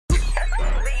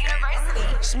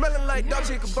Smelling like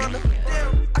Dolce & Gabbana.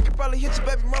 Damn, I could probably hit your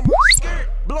baby mama. Scared,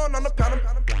 blowing on the powder.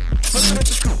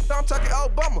 I'm talking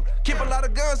Obama. Keep a lot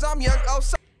of guns, I'm young,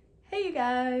 outside. Hey you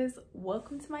guys,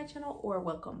 welcome to my channel, or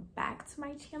welcome back to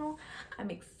my channel.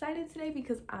 I'm excited today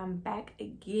because I'm back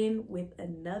again with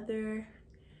another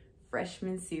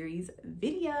freshman series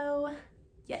video.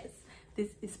 Yes, this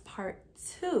is part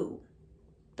 2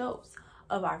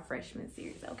 of our freshman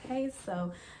series. Okay,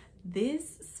 so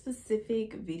this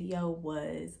specific video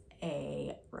was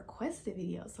a requested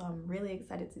video, so I'm really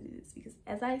excited to do this because,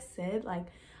 as I said, like,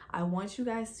 I want you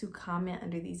guys to comment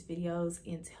under these videos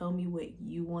and tell me what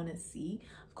you want to see.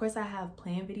 Of course, I have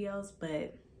planned videos,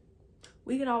 but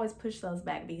we can always push those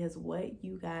back because what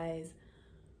you guys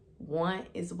want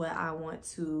is what I want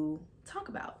to talk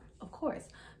about, of course.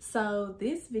 So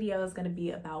this video is going to be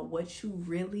about what you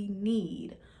really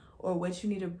need, or what you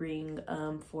need to bring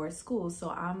for school. So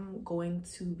I'm going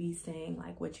to be saying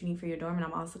like what you need for your dorm, and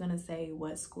I'm also going to say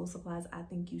what school supplies I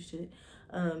think you should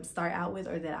start out with,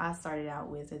 or that I started out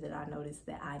with, or that I noticed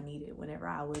that I needed whenever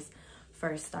I was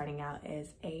first starting out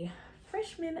as a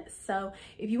freshman. So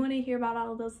if you want to hear about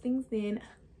all of those things, then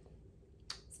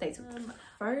stay tuned.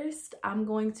 First, I'm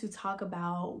going to talk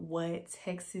about what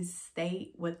Texas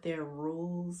State, what their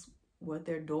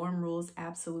dorm rules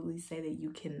absolutely say that you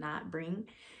cannot bring,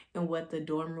 and what the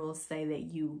dorm rules say that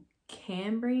you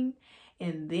can bring.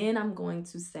 And then I'm going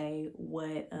to say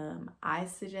what I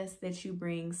suggest that you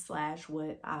bring /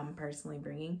 what I'm personally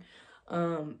bringing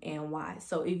and why.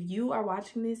 So if you are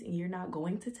watching this and you're not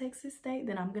going to Texas State,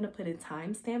 then I'm going to put a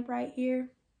timestamp right here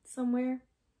somewhere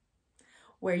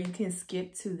where you can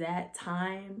skip to that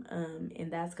time.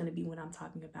 And that's going to be when I'm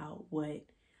talking about what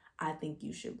I think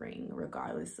you should bring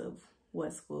regardless of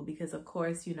what school, because of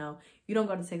course, you know, you don't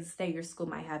go to Texas State, your school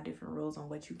might have different rules on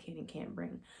what you can and can't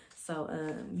bring. So,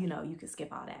 you know, you can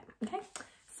skip all that. Okay,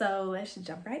 so let's just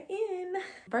jump right in.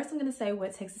 First, I'm going to say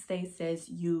what Texas State says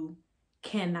you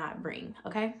cannot bring.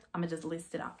 Okay, I'm gonna just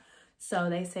list it out. So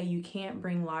they say you can't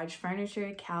bring large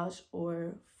furniture, couch,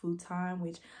 or futon,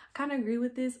 which I kind of agree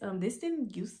with this. This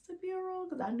didn't used to be a rule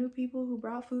because I knew people who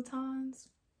brought futons,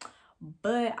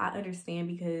 but I understand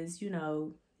because, you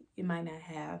know, it might not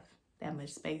have that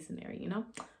much space in there, you know,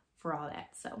 for all that.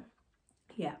 So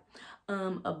yeah,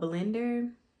 a blender,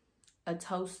 a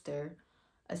toaster,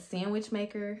 a sandwich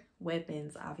maker,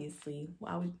 weapons, obviously.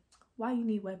 Why you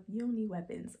need weapons? You don't need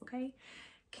weapons, okay?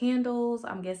 Candles,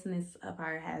 I'm guessing it's a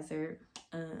fire hazard,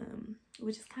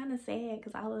 which is kind of sad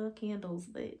because I love candles,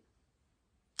 but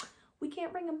we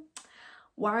can't bring them.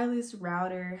 Wireless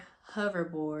router,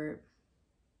 hoverboard.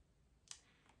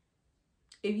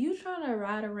 If you trying to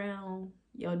ride around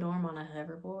your dorm on a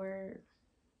hoverboard,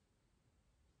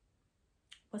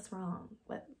 what's wrong?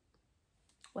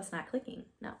 What's not clicking?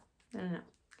 No.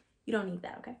 You don't need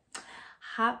that, okay?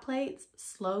 Hot plates,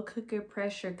 slow cooker,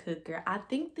 pressure cooker. I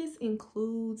think this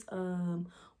includes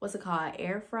what's it called,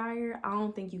 air fryer. I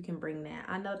don't think you can bring that.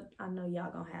 I know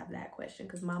y'all gonna have that question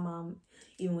because my mom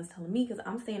even was telling me, because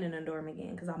I'm staying in a dorm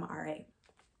again because I'm an RA.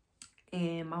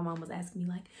 And my mom was asking me,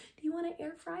 like, do you want an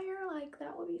air fryer? Like,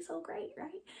 that would be so great, right?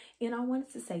 And I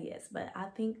wanted to say yes, but I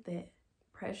think that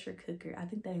pressure cooker, I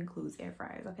think that includes air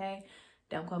fryers, okay?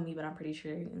 Don't quote me, but I'm pretty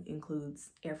sure it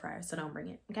includes air fryers, so don't bring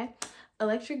it, okay?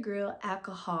 Electric grill,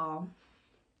 alcohol,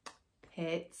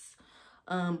 pets,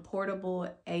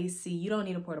 portable AC. You don't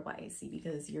need a portable AC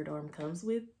because your dorm comes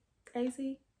with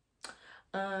AC.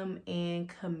 And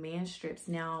command strips.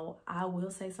 Now, I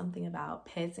will say something about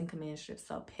pets and command strips.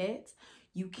 So pets,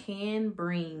 you can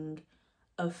bring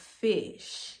a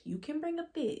fish. You can bring a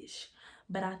fish,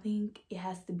 but I think it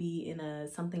has to be in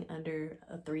something under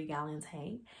a 3-gallon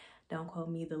tank. Don't quote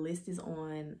me. The list is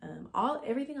on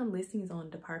everything I'm listing is on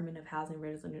Department of Housing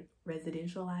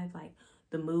Residential Life, like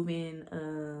the move-in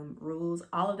rules.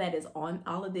 All of that is on.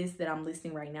 All of this that I'm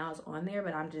listing right now is on there,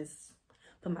 but I'm just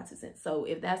put my 2 cents. So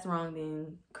if that's wrong,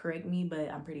 then correct me, but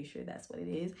I'm pretty sure that's what it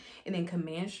is. And then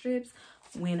command strips.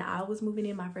 When I was moving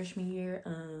in my freshman year,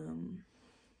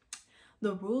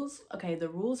 the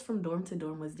rules from dorm to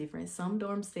dorm was different. Some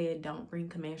dorms said don't bring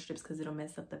command strips because it'll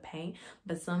mess up the paint,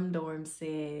 but some dorms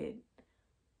said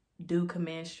do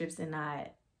command strips and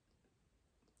not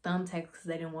thumbtacks because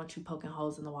they didn't want you poking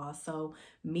holes in the wall. So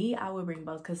me, I would bring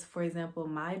both because, for example,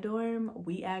 my dorm,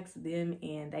 we asked them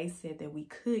and they said that we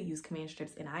could use command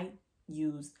strips, and I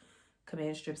used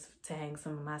command strips to hang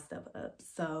some of my stuff up.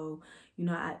 So, you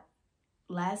know,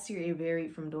 last year it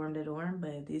varied from dorm to dorm,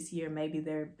 but this year maybe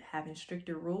they're having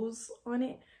stricter rules on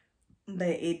it, but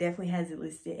it definitely has it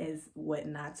listed as what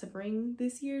not to bring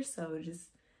this year. So just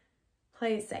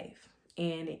play it safe.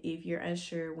 And if you're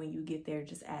unsure when you get there,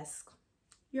 just ask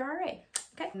your RA.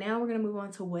 Okay, now we're gonna move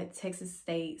on to what Texas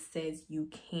State says you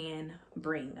can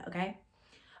bring, okay?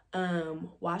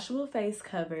 Washable face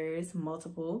covers,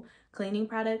 multiple cleaning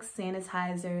products,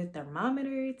 sanitizer,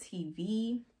 thermometer,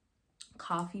 TV,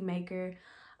 coffee maker,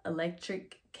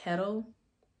 electric kettle,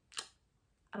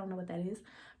 I don't know what that is,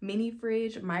 mini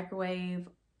fridge, microwave,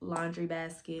 laundry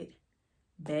basket,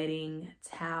 bedding,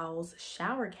 towels,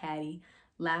 shower caddy,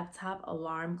 laptop,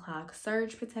 alarm clock,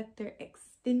 surge protector,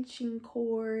 extension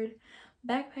cord,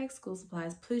 backpack, school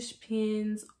supplies, push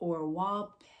pins or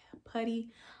wall putty,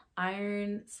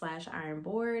 ironing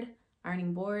board,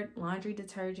 laundry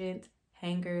detergent,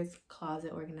 hangers,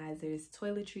 closet organizers,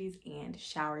 toiletries, and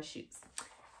shower shoes.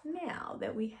 Now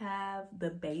that we have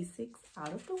the basics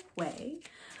out of the way,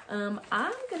 I'm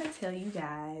gonna tell you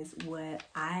guys what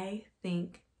I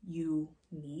think you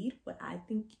need, what I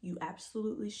think you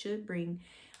absolutely should bring,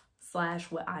 /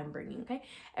 what I'm bringing, okay?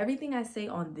 Everything I say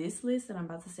on this list that I'm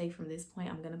about to say from this point,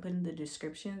 I'm gonna put in the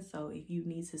description. So if you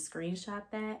need to screenshot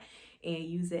that and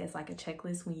use it as like a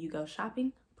checklist when you go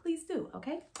shopping, please do,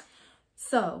 okay?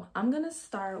 So I'm gonna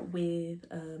start with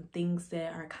things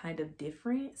that are kind of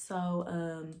different.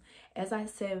 So as I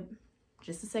said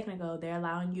just a second ago, they're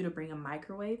allowing you to bring a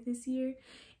microwave this year.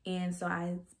 And so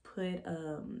I put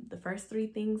the first 3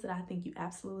 things that I think you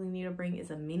absolutely need to bring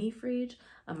is a mini fridge,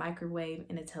 a microwave,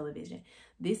 and a television.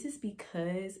 This is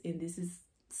because, and this is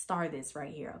this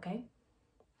right here, okay?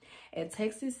 At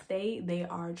Texas State, they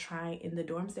are trying, in the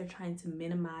dorms, they're trying to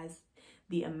minimize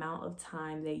the amount of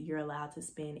time that you're allowed to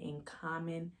spend in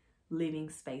common living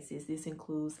spaces. This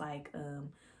includes like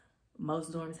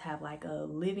most dorms have like a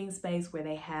living space where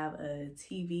they have a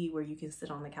TV where you can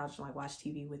sit on the couch and like watch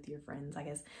TV with your friends, I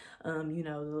guess. You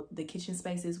know, the kitchen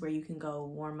spaces where you can go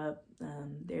warm up.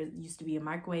 There used to be a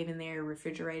microwave in there,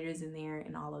 refrigerators in there,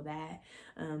 and all of that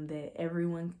that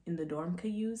everyone in the dorm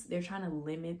could use. They're trying to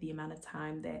limit the amount of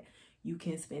time that you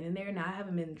can spend in there. Now, I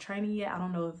haven't been training yet. I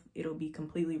don't know if it'll be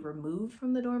completely removed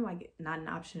from the dorm, like not an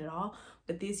option at all.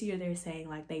 But this year they're saying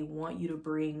like they want you to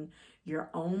bring your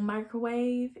own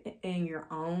microwave and your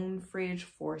own fridge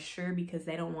for sure, because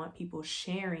they don't want people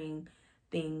sharing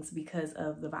things because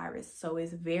of the virus. So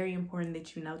it's very important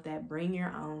that you note that. Bring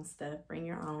your own stuff, bring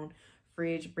your own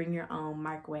fridge, bring your own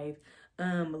microwave.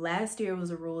 Last year it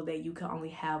was a rule that you could only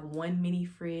have 1 mini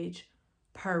fridge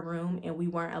per room, and we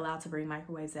weren't allowed to bring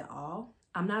microwaves at all.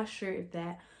 I'm not sure if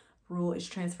that rule is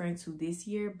transferring to this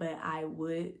year, but I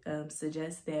would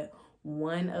suggest that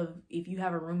if you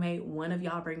have a roommate, one of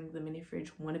y'all bring the mini fridge,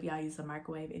 one of y'all use the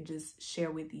microwave, and just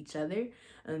share with each other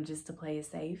just to play it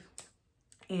safe.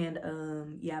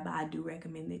 And yeah, but I do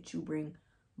recommend that you bring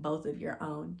both of your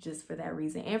own just for that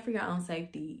reason and for your own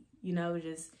safety. You know,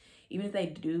 just even if they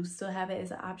do still have it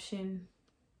as an option,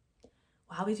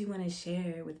 why would you want to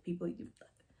share with people?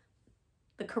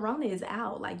 The corona is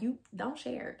out. Like, you don't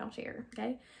share,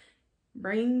 okay?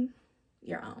 Bring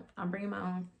your own. I'm bringing my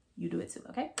own. You do it too,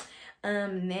 okay?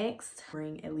 Next,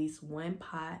 bring at least 1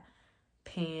 pot,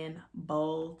 pan,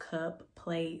 bowl, cup,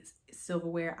 plate,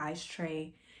 silverware, ice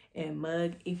tray, and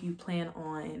mug if you plan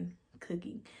on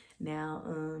cooking. Now,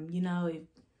 you know, if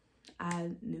I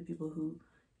knew people who,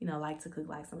 you know, like to cook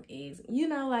like some eggs, you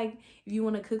know, like if you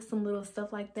want to cook some little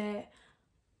stuff like that,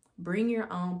 bring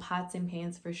your own pots and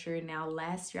pans for sure. Now,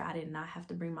 last year I did not have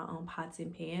to bring my own pots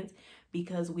and pans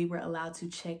because we were allowed to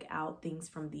check out things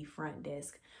from the front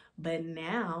desk. But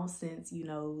now, since, you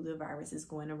know, the virus is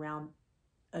going around,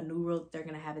 a new rule they're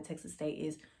going to have at Texas State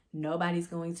is nobody's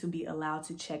going to be allowed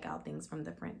to check out things from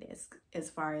the front desk, as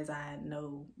far as I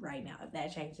know right now. If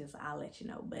that changes, I'll let you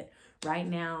know. But right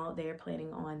now, they're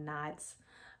planning on not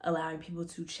allowing people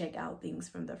to check out things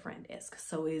from the front desk.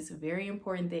 So it's very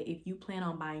important that if you plan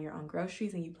on buying your own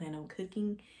groceries and you plan on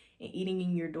cooking and eating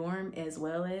in your dorm as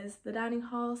well as the dining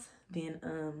halls,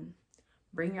 then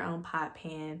bring your own pot,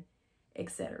 pan,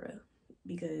 etc.,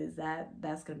 because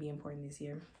that's going to be important this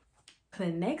year. The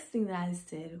next thing that I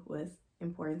said was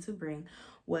important to bring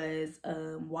was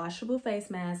washable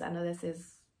face masks. I know that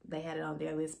says they had it on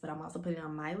their list, but I'm also putting it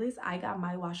on my list. I got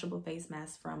my washable face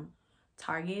mask from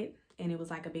Target, and it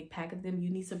was like a big pack of them. You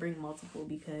need to bring multiple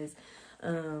because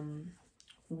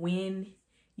when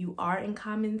you are in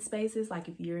common spaces, like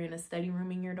if you're in a study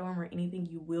room in your dorm or anything,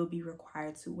 you will be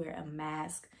required to wear a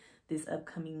mask this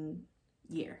upcoming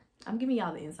year. I'm giving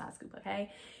y'all the inside scoop,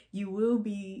 okay? You will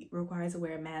be required to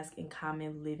wear a mask in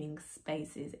common living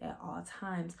spaces at all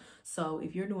times. So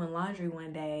if you're doing laundry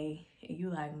one day and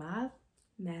you like, my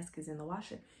mask is in the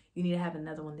washer, you need to have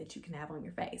another one that you can have on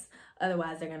your face.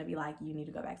 Otherwise, they're going to be like, you need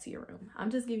to go back to your room. I'm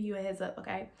just giving you a heads up,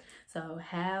 okay? So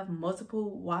have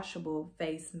multiple washable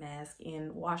face masks,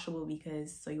 and washable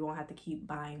because so you won't have to keep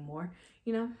buying more,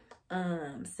 you know?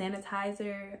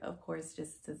 Sanitizer, of course,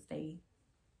 just to stay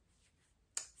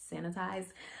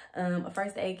sanitized. A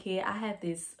first aid kit. I had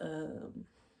this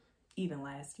even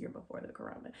last year before the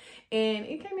corona, and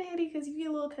it came in handy because you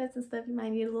get little cuts and stuff, you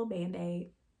might need a little band-aid.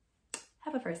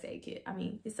 Have a first aid kit. I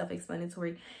mean, it's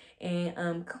self-explanatory.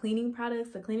 And cleaning products,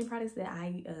 the cleaning products that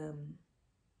I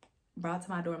brought to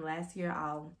my dorm last year,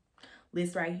 I'll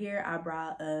list right here. I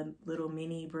brought a little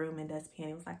mini broom and dustpan.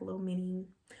 It was like a little mini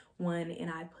one, and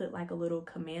I put like a little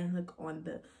command hook on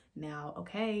the, now,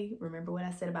 okay, remember what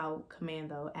I said about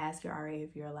command though. Ask your RA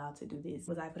if you're allowed to do this.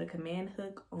 I put a command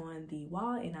hook on the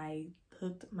wall, and I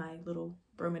hooked my little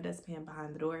broom and dustpan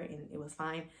behind the door, and it was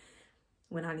fine.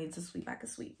 When I need to sweep, I could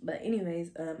sweep. But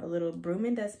anyways, a little broom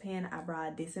and dustpan. I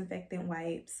brought disinfectant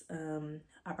wipes.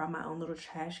 I brought my own little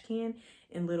trash can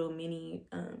and little mini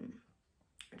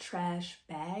trash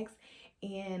bags.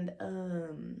 And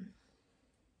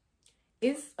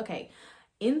it's okay.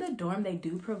 In the dorm, they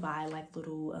do provide like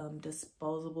little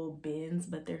disposable bins,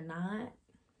 but they're not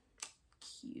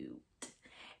cute.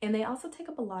 And they also take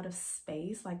up a lot of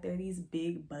space. Like, they're these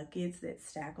big buckets that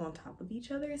stack on top of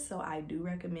each other. So I do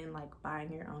recommend like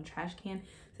buying your own trash can,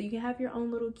 so you can have your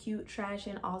own little cute trash.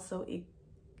 And also it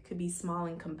could be small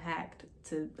and compact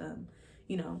to,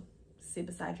 you know, sit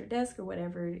beside your desk or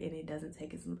whatever. And it doesn't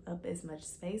take up as much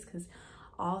space, because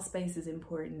all space is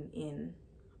important in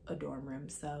a dorm room.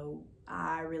 So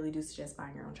I really do suggest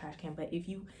buying your own trash can. But if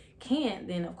you can't,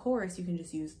 then of course you can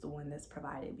just use the one that's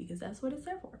provided, because that's what it's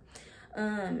there for.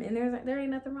 And there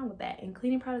ain't nothing wrong with that. And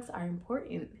cleaning products are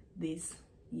important this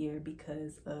year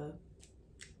because of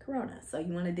corona. So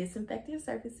you want to disinfect your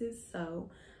surfaces, so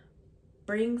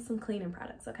bring some cleaning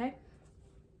products, okay?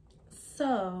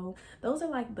 So those are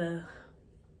like the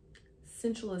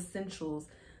essentials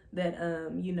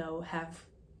that you know, have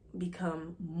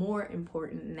become more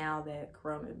important now that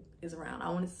corona is around. I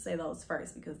wanted to say those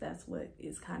first because that's what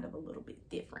is kind of a little bit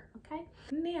different, okay?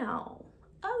 Now,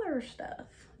 other stuff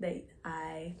that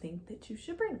I think that you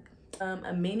should bring.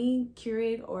 A mini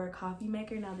Keurig or coffee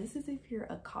maker. Now this is if you're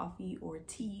a coffee or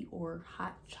tea or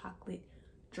hot chocolate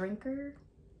drinker.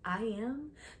 I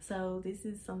am. So this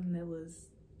is something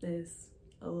that is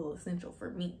a little essential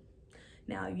for me.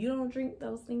 Now if you don't drink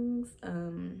those things,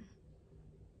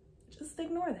 just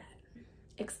ignore that.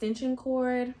 Extension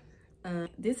cord.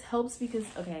 This helps because,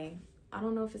 okay, I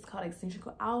don't know if it's called extension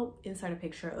cord. I'll insert a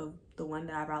picture of the one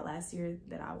that I brought last year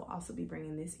that I will also be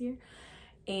bringing this year.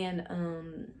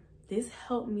 And this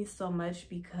helped me so much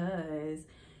because,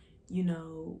 you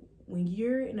know, when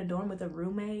you're in a dorm with a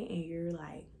roommate and you're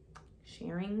like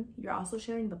sharing, you're also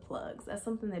sharing the plugs. That's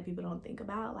something that people don't think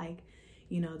about. Like,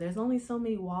 you know, there's only so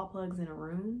many wall plugs in a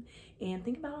room, and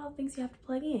think about all the things you have to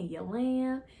plug in. Your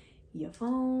lamp, your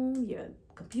phone, your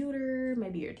computer,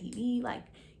 maybe your TV. Like,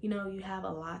 you know, you have a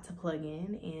lot to plug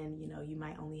in, and you know, you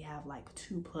might only have like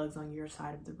 2 plugs on your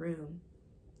side of the room,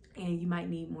 and you might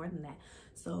need more than that.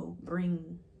 So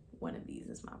bring one of these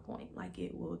is my point. Like,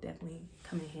 it will definitely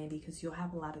come in handy because you'll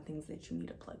have a lot of things that you need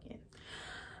to plug in.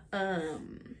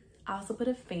 I also put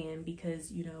a fan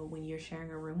because, you know, when you're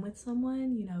sharing a room with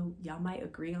someone, you know, y'all might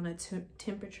agree on a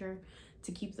temperature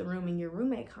to keep the room in your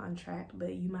roommate contract,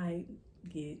 but you might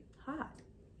get hot,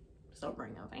 so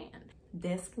bring a fan.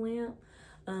 Desk lamp.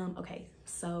 Okay,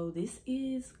 so this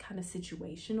is kind of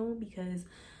situational because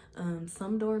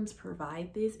some dorms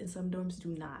provide this and some dorms do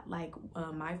not. Like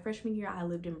my freshman year, I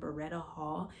lived in Beretta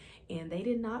Hall and they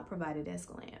did not provide a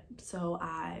desk lamp, so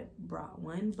I brought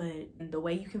one. But the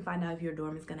way you can find out if your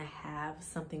dorm is gonna have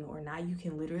something or not, you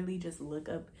can literally just look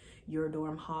up your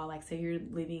dorm hall. Like, say you're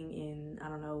living in, I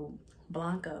don't know,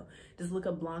 Blanco, just look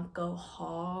up Blanco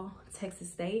Hall, Texas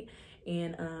State,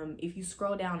 and if you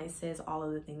scroll down, it says all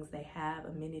of the things they have,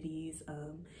 amenities,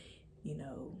 you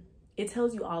know, it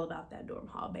tells you all about that dorm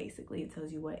hall. Basically, it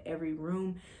tells you what every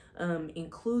room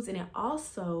includes, and it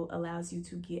also allows you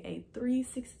to get a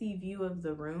 360 view of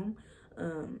the room.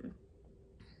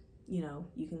 You know,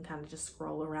 you can kind of just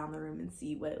scroll around the room and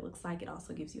see what it looks like. It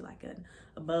also gives you like an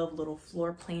above little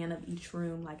floor plan of each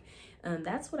room. Like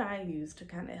that's what I used to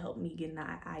kind of help me get an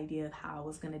idea of how I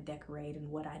was going to decorate and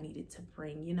what I needed to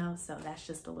bring, you know. So that's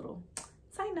just a little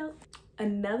side note.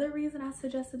 Another reason I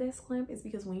suggest a desk lamp is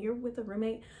because when you're with a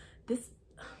roommate, me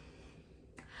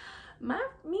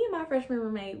and my freshman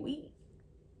roommate, we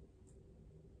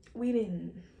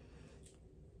didn't.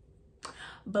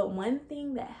 But one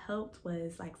thing that helped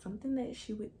was like something that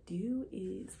she would do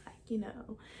is like, you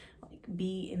know, like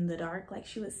be in the dark. Like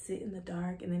she would sit in the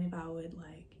dark, and then if I would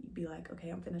like be like, okay,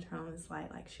 I'm finna turn on this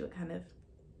light, like she would kind of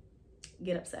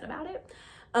get upset about it.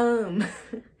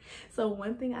 So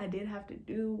one thing I did have to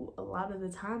do a lot of the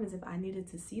time is if I needed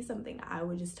to see something, I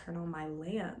would just turn on my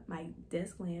lamp, my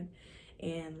desk lamp,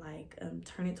 and like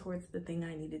turn it towards the thing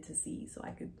I needed to see so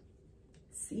I could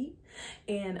see.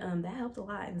 And that helped a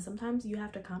lot. And sometimes you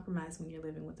have to compromise when you're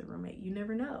living with a roommate. You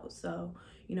never know. So,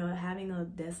 you know, having a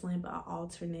desk lamp, an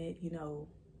alternate, you know,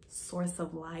 source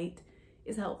of light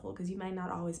is helpful because you might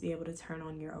not always be able to turn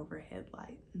on your overhead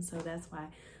light. And so that's why,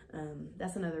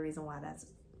 that's another reason why that's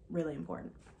really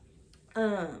important.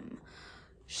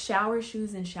 Shower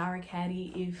shoes and shower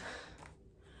caddy. If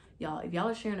y'all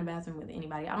are sharing a bathroom with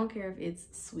anybody, I don't care if it's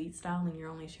suite style and you're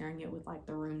only sharing it with like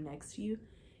the room next to you,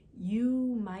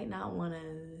 you might not want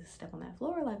to step on that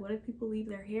floor. Like, what if people leave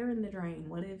their hair in the drain?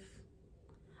 What if,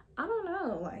 I don't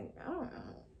know, like, I don't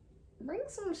know. Bring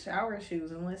some shower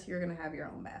shoes unless you're gonna have your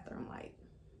own bathroom, like,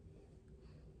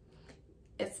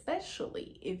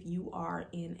 especially if you are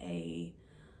in a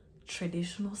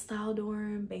traditional style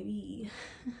dorm, baby.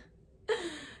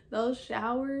 Those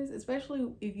showers,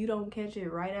 especially if you don't catch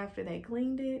it right after they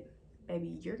cleaned it,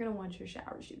 baby, you're gonna want your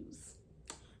shower shoes.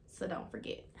 So don't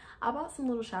forget. I bought some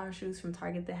little shower shoes from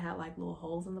Target that had like little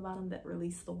holes in the bottom that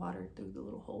release the water through the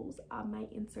little holes. I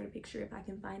might insert a picture if I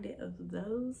can find it of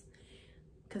those,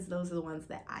 because those are the ones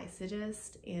that I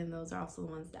suggest, and those are also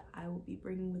the ones that I will be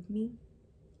bringing with me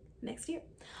next year.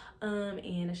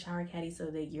 And a shower caddy so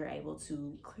that you're able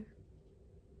to clear.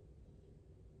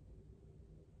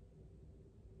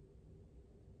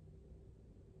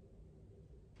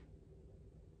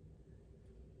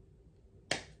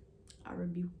 I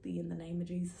rebuke thee in the name of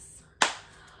Jesus.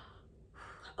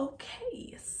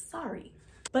 Okay, sorry.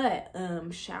 But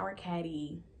shower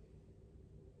caddy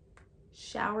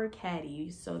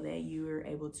so that you are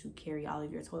able to carry all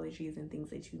of your toiletries and things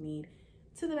that you need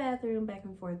to the bathroom, back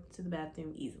and forth to the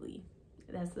bathroom easily.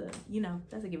 That's a, you know,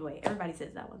 that's a giveaway. Everybody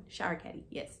says that one. Shower caddy,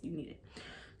 yes, you need it.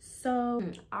 So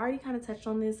I already kind of touched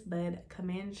on this, but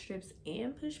command strips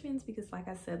and push pins, because like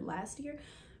I said last year,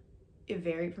 it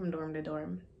varied from dorm to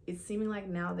dorm. It's seeming like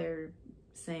now they're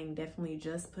saying definitely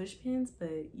just push pins,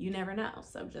 but you never know.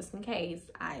 So just in case,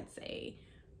 I'd say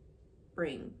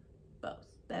bring both.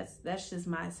 That's just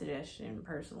my suggestion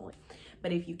personally.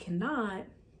 But if you cannot,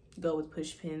 go with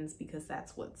push pins because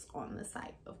that's what's on the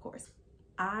site, of course.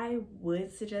 I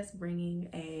would suggest bringing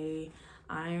a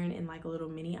iron and like a little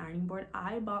mini ironing board.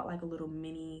 I bought like a little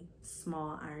mini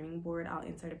small ironing board. I'll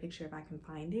insert a picture if I can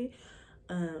find it.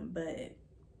 But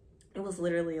it was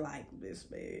literally like this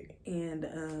big,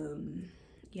 and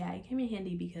yeah, it came in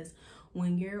handy because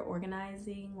when you're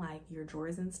organizing like your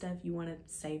drawers and stuff, you want to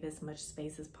save as much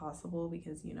space as possible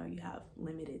because, you know, you have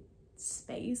limited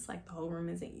space, like the whole room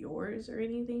isn't yours or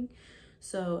anything.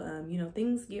 So you know,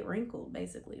 things get wrinkled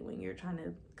basically when you're trying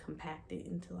to compact it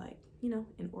into like, you know,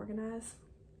 and organize.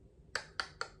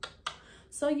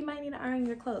 So you might need to iron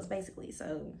your clothes basically.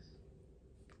 So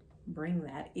bring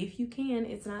that if you can.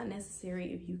 It's not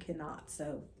necessary if you cannot,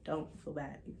 so don't feel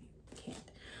bad if you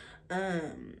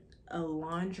can't. A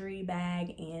laundry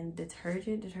bag and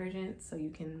detergent so you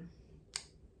can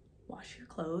wash your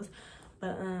clothes.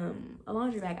 But a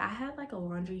laundry bag, I had like a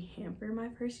laundry hamper my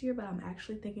first year, but I'm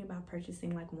actually thinking about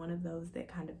purchasing like one of those that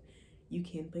kind of you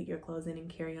can put your clothes in and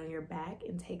carry on your back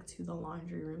and take to the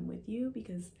laundry room with you,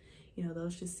 because, you know,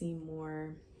 those just seem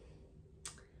more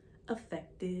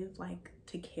effective, like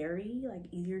to carry, like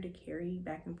easier to carry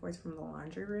back and forth from the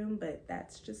laundry room. But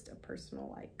that's just a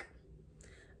personal like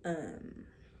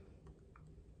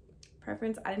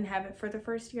preference. I didn't have it for the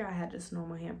first year. I had just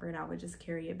normal hamper and I would just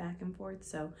carry it back and forth.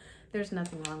 So there's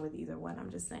nothing wrong with either one.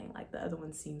 I'm just saying like the other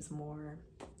one seems more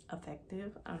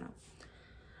effective. I don't know.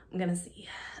 I'm gonna see.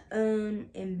 And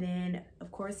then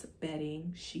of course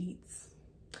bedding, sheets.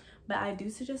 But I do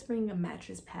suggest bringing a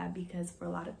mattress pad because for a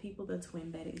lot of people, the twin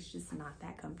bed is just not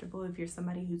that comfortable. If you're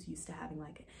somebody who's used to having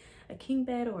like a king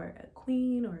bed or a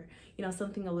queen or, you know,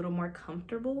 something a little more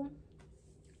comfortable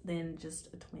than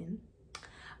just a twin,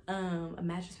 a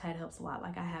mattress pad helps a lot.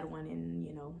 Like I had one and,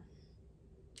 you know,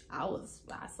 I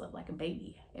slept like a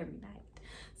baby every night.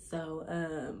 So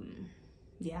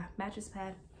yeah, mattress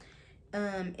pad.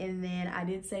 And then I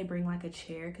did say bring like a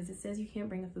chair because it says you can't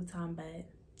bring a futon, but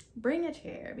bring a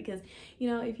chair because, you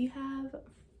know, if you have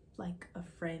like a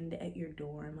friend at your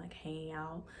dorm like hanging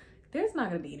out, there's not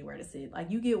gonna be anywhere to sit. Like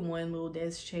you get one little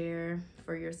desk chair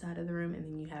for your side of the room and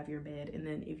then you have your bed, and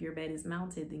then if your bed is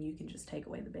mounted, then you can just take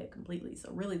away the bed completely.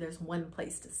 So really there's one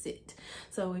place to sit.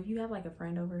 So if you have like a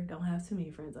friend over, don't have too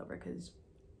many friends over because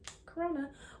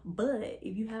corona. But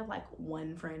if you have like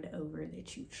one friend over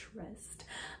that you trust,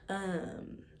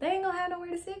 they ain't gonna have nowhere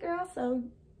to sit, girl. So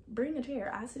bring a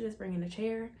chair. I suggest bringing a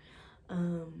chair.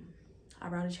 I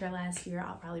brought a chair last year.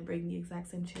 I'll probably bring the exact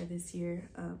same chair this year.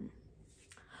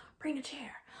 Bring a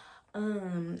chair.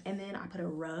 And then I put a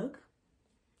rug.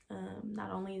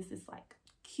 Not only is this like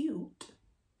cute,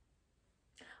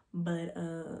 but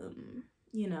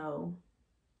you know,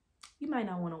 you might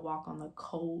not want to walk on the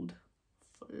cold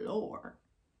floor.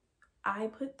 I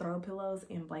put throw pillows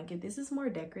and blanket. This is more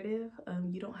decorative.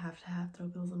 You don't have to have throw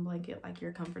pillows and blanket. Like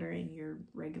your comforter and your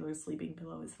regular sleeping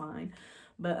pillow is fine.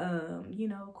 But you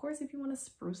know, of course, if you want to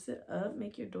spruce it up,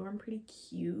 make your dorm pretty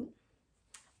cute,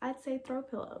 I'd say throw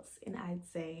pillows and I'd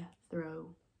say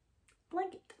throw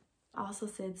blanket. I also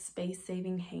said space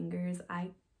saving hangers.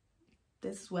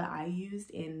 This is what I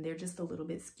used, and they're just a little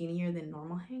bit skinnier than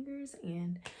normal hangers,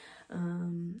 and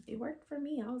it worked for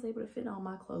me. I was able to fit all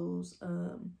my clothes.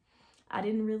 I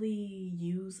didn't really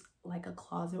use like a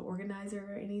closet organizer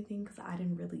or anything because I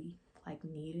didn't really like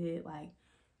need it. Like,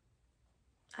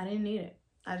 I didn't need it.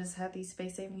 I just had these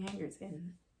space saving hangers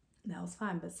and that was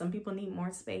fine. But some people need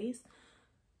more space.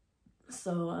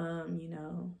 So, you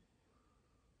know,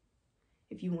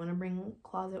 if you want to bring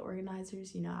closet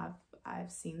organizers, you know, I've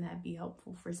seen that be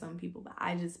helpful for some people, but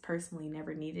I just personally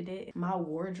never needed it. My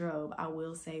wardrobe, I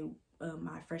will say,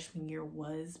 my freshman year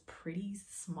was pretty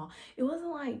small. It wasn't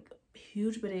like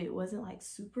huge, but it wasn't like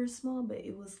super small, but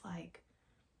it was like,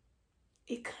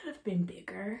 it could have been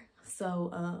bigger.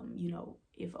 So, you know,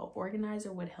 if an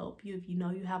organizer would help you, if you know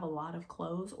you have a lot of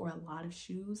clothes or a lot of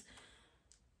shoes,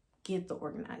 get the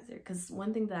organizer. Because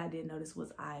one thing that I did notice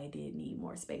was I did need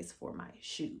more space for my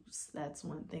shoes. That's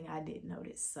one thing I did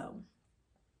notice. So,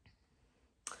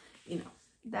 you know,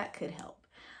 that could help.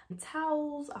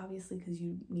 Towels, obviously, because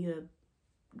you need to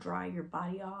dry your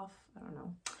body off. I don't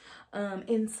know.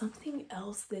 And something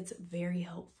else that's very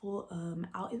helpful,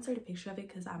 I'll insert a picture of it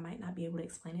because I might not be able to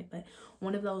explain it, but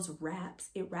one of those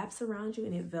wraps, it wraps around you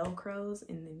and it velcros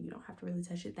and then you don't have to really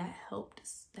touch it. That helped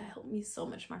me so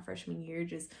much my freshman year,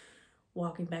 just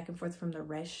walking back and forth from the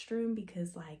restroom,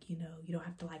 because like, you know, you don't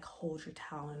have to like hold your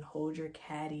towel and hold your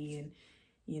caddy and,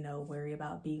 you know, worry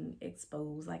about being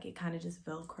exposed. Like, it kind of just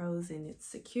velcros and it's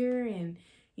secure, and,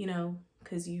 you know,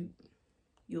 because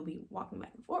you'll be walking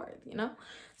back and forth, you know?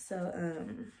 So,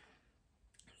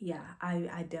 yeah,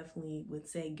 I definitely would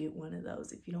say get one of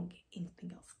those. If you don't get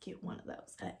anything else, get one of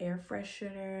those. An air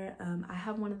freshener. I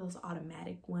have one of those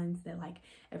automatic ones that like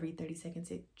every 30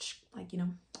 seconds it, like, you know,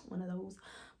 one of those.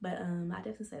 But I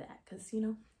definitely say that because, you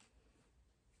know,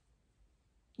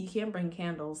 you can't bring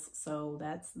candles, so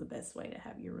that's the best way to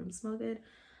have your room smell good.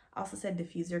 I also said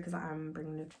diffuser because I'm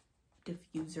bringing a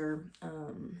diffuser.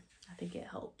 I think it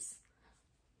helps.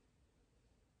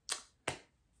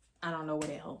 I don't know what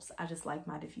it helps. I just like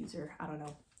my diffuser. I don't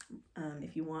know.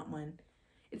 If you want one,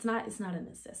 it's not a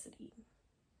necessity,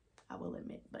 I will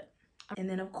admit. But and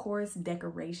then of course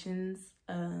decorations.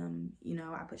 You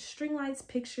know, I put string lights,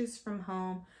 pictures from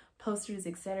home, posters,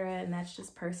 etc. And that's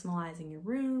just personalizing your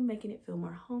room, making it feel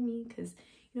more homey, because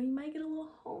you know you might get a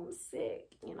little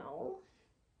homesick. You know,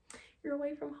 you're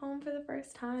away from home for the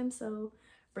first time, so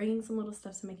bringing some little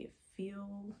stuff to make it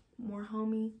feel more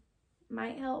homey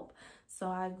might help. So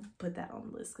I put that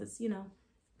on the list because, you know,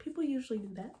 people usually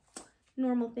do that,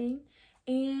 normal thing.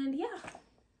 And yeah,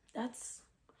 that's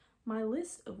my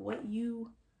list of what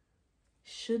you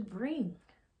should bring.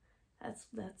 That's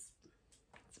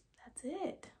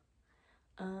it.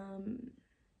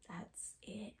 That's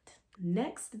it.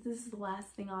 Next, this is the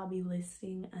last thing I'll be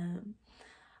listing.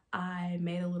 I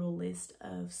made a little list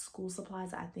of school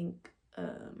supplies I think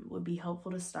would be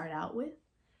helpful to start out with.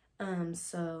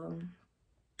 So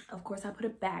of course I put a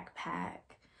backpack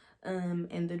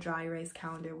and the dry erase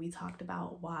calendar. We talked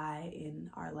about why in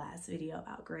our last video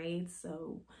about grades,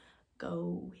 so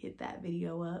go hit that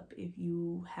video up if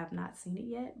you have not seen it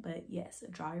yet. But yes,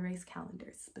 a dry erase calendar,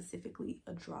 specifically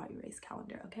a dry erase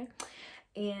calendar, okay?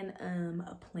 And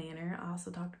a planner. I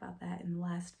also talked about that in the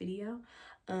last video.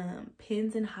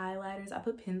 Pens and highlighters. I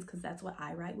put pens because that's what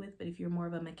I write with, but if you're more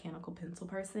of a mechanical pencil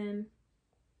person,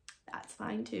 that's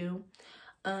fine too.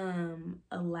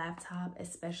 A laptop,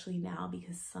 especially now,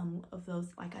 because some of those,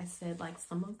 like I said, like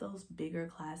some of those bigger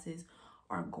classes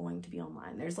are going to be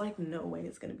online. There's like no way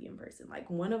it's going to be in person. Like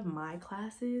one of my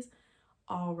classes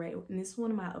already, and this is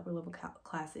one of my upper level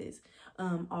classes,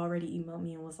 already emailed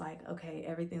me and was like, okay,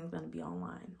 everything's going to be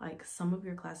online. Like some of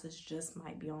your classes just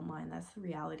might be online. That's the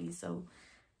reality. So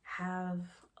have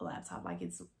a laptop. Like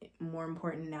it's more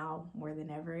important now more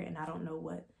than ever. And I don't know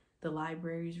what the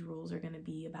library's rules are going to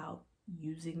be about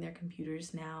using their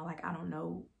computers now. Like I don't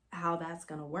know how that's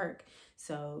going to work.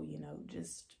 So, you know,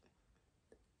 just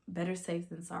better safe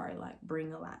than sorry. Like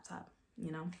bring a laptop,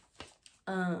 you know.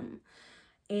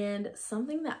 And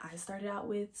something that I started out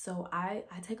with, so I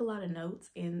take a lot of notes,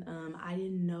 and I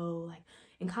didn't know, like,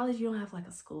 in college you don't have like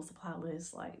a school supply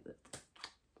list. Like,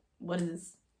 what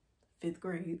is 5th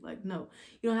grade? Like, no,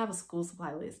 you don't have a school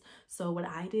supply list. So what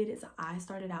I did is I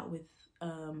started out with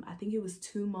I think it was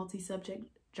 2 multi-subject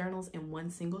journals and 1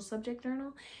 single subject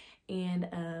journal. And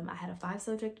I had a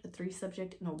 5-subject, a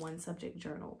 3-subject, and a 1-subject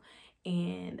journal.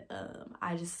 And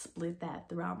I just split that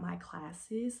throughout my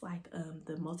classes. Like,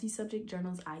 the multi-subject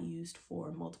journals I used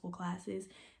for multiple classes,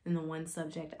 and the 1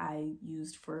 subject I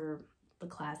used for the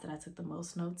class that I took the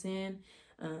most notes in,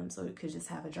 so it could just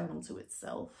have a journal to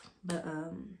itself. But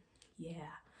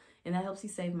yeah, and that helps you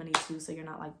save money too, so you're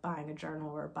not like buying a journal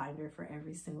or a binder for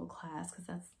every single class, because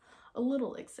that's a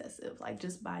little excessive. Like,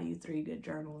 just buy you 3 good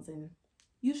journals and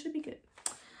you should be good.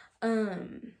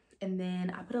 And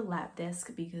then I put a lap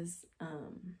desk because,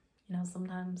 you know,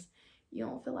 sometimes you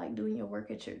don't feel like doing your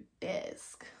work at your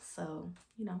desk. So,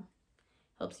 you know,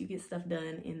 helps you get stuff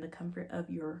done in the comfort of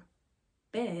your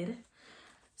bed.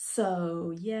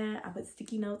 So, yeah, I put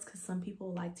sticky notes because some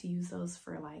people like to use those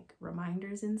for, like,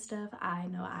 reminders and stuff. I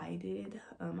know I did.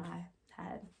 I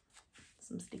had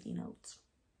some sticky notes.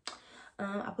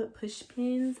 I put push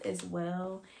pins as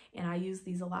well, and I use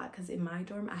these a lot because in my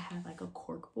dorm I had like a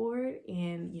cork board,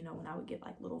 and you know, when I would get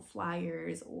like little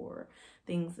flyers or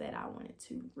things that I wanted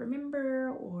to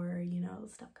remember, or you know,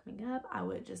 stuff coming up, I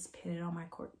would just pin it on my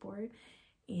cork board.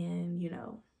 And you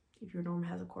know, if your dorm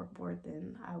has a cork board,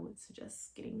 then I would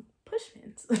suggest getting push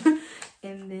pins.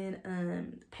 And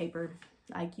then paper,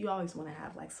 like you always want to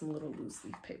have like some little loose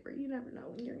leaf paper. You never know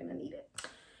when you're gonna need it.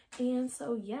 And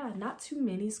so, yeah, not too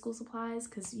many school supplies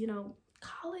because, you know,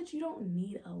 college, you don't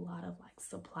need a lot of, like,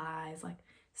 supplies, like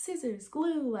scissors,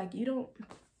 glue. Like, you don't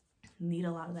need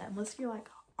a lot of that unless you're, like,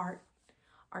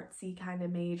 artsy kind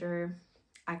of major.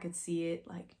 I could see it,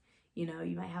 like, you know,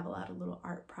 you might have a lot of little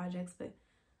art projects, but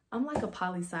I'm, like, a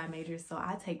poli-sci major, so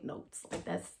I take notes.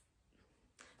 Like,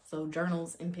 so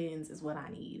journals and pens is what I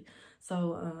need.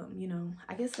 So, you know,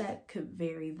 I guess that could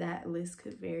vary. That list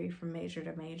could vary from major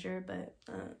to major. But,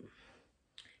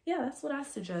 yeah, that's what I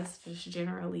suggest, just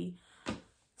generally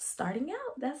starting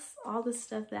out. That's all the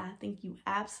stuff that I think you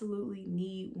absolutely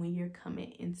need when you're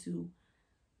coming into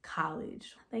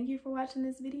college. Thank you for watching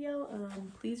this video.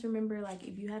 Please remember, like,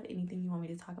 if you have anything you want me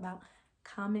to talk about,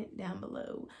 comment down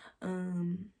below,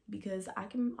 because I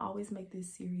can always make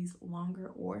this series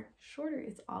longer or shorter.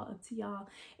 It's all up to y'all.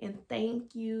 And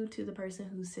thank you to the person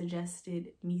who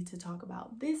suggested me to talk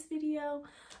about this video,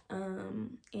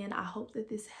 and I hope that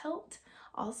this helped.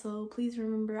 Also, please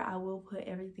remember, I will put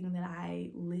everything that I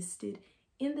listed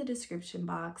in the description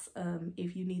box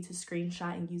if you need to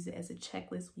screenshot and use it as a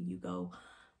checklist when you go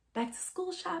back to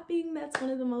school shopping. That's one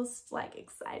of the most like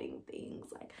exciting things.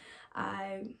 Like,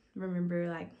 I remember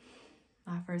like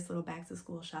my first little back to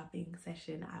school shopping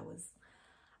session, I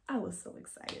was so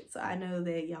excited. So I know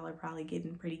that y'all are probably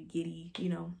getting pretty giddy, you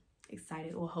know,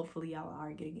 excited. Well, hopefully y'all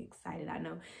are getting excited. I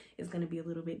know it's going to be a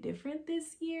little bit different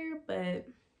this year, but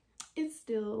it's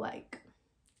still like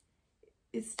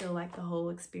the whole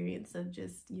experience of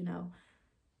just, you know,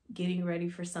 getting ready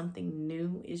for something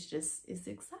new. It's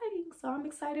exciting. So I'm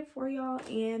excited for y'all.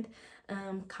 And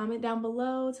comment down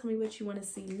below, tell me what you want to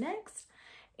see next.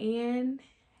 And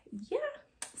yeah,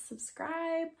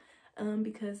 subscribe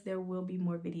because there will be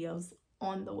more videos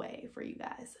on the way for you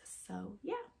guys. So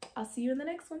yeah, I'll see you in the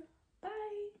next one. Bye.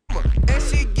 And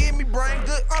she give me brain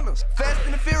good honors. Fast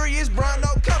and the Furious, Brian,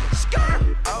 no coming.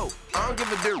 Oh, I don't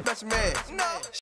give a dude. That's a man. No.